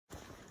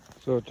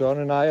So John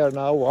and I are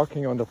now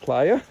walking on the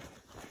playa,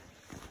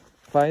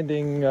 trying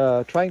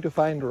to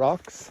find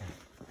rocks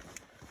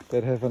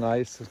that have a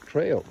nice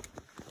trail,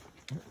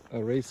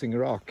 a racing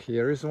rock.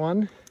 Here is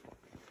one,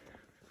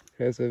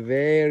 has a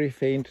very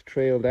faint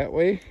trail that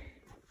way.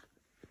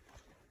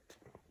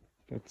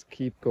 Let's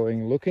keep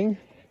going looking.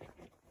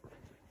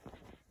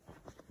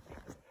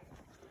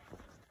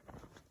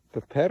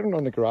 The pattern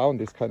on the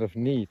ground is kind of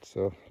neat,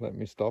 so let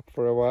me stop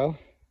for a while.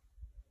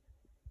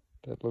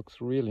 That looks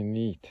really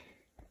neat.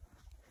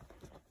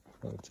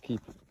 Let's keep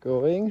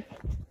going.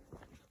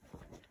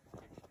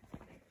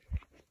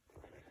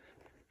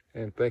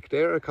 And back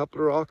there, a couple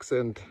of rocks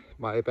and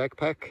my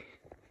backpack.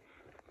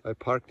 I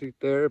parked it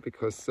there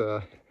because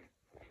there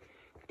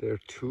are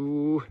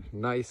two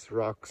nice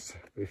rocks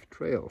with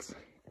trails.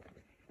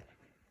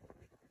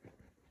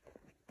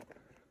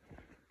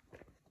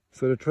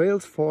 So the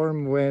trails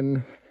form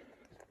when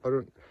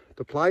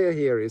the playa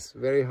here is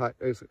very high,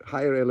 is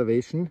higher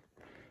elevation.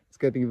 It's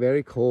getting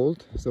very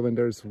cold, so when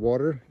there's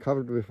water,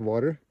 covered with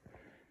water,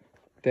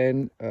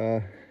 then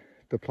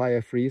the playa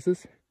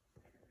freezes.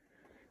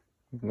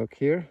 Look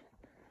here,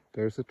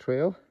 there's a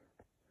trail.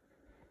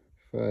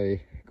 If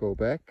I go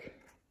back,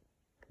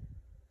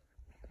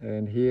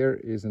 and here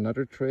is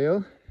another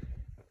trail.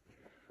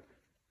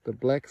 The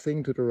black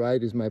thing to the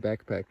right is my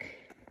backpack,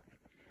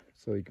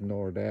 so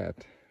ignore that.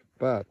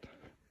 But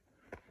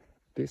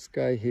this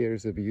guy here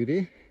is a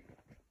beauty.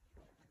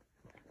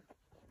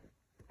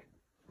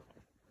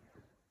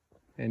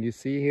 And you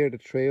see here the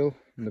trail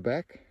in the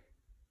back.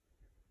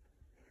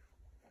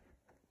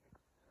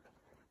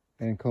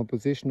 And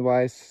composition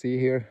wise, see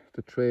here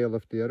the trail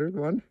of the other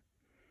one.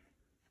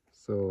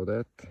 So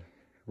that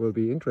will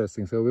be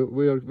interesting. So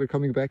we're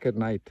coming back at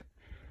night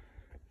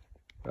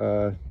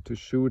to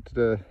shoot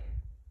the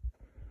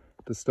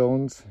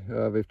stones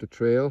with the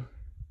trail,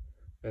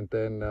 and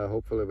then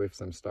hopefully with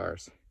some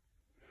stars.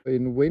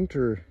 In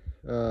winter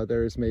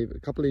there is maybe a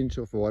couple inches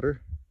of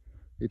water.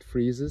 It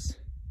freezes.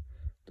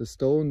 The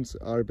stones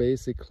are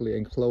basically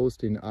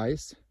enclosed in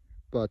ice,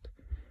 but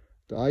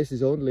the ice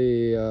is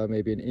only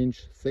maybe an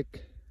inch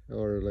thick,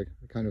 or like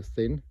kind of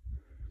thin.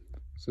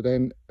 So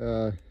then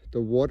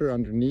the water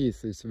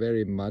underneath is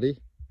very muddy,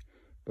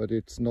 but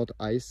it's not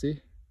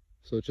icy.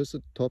 So just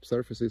the top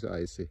surface is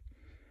icy.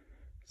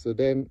 So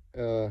then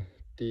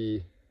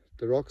the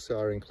rocks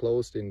are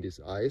enclosed in this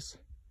ice,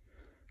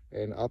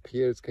 and up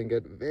here it can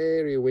get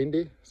very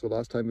windy. So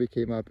last time we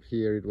came up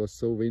here it was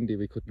so windy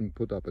we couldn't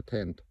put up a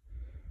tent.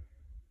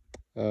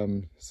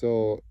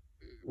 So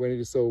when it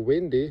is so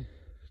windy,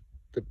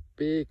 the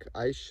big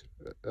ice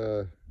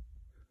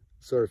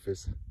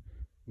surface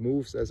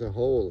moves as a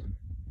whole,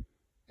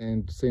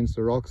 and since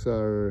the rocks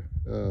are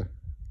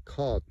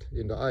caught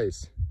in the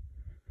ice,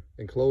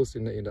 enclosed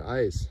in the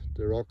ice,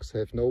 the rocks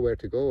have nowhere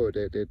to go.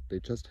 They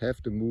just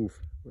have to move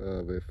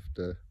with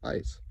the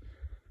ice,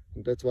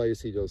 and that's why you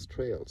see those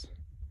trails.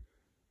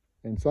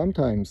 And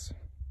sometimes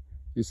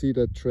you see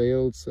that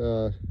trails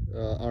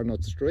are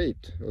not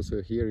straight.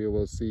 Also here you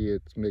will see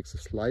it makes a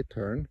slight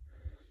turn.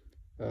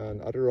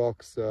 And other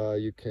rocks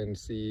you can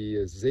see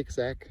a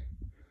zigzag.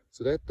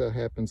 So that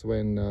happens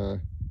when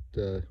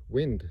the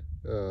wind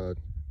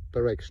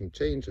direction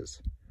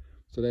changes.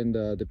 So then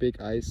the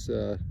big ice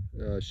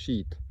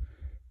sheet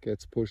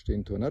gets pushed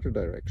into another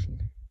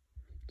direction.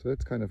 So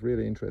that's kind of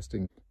really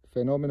interesting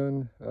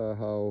phenomenon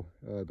how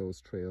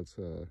those trails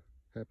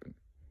happen.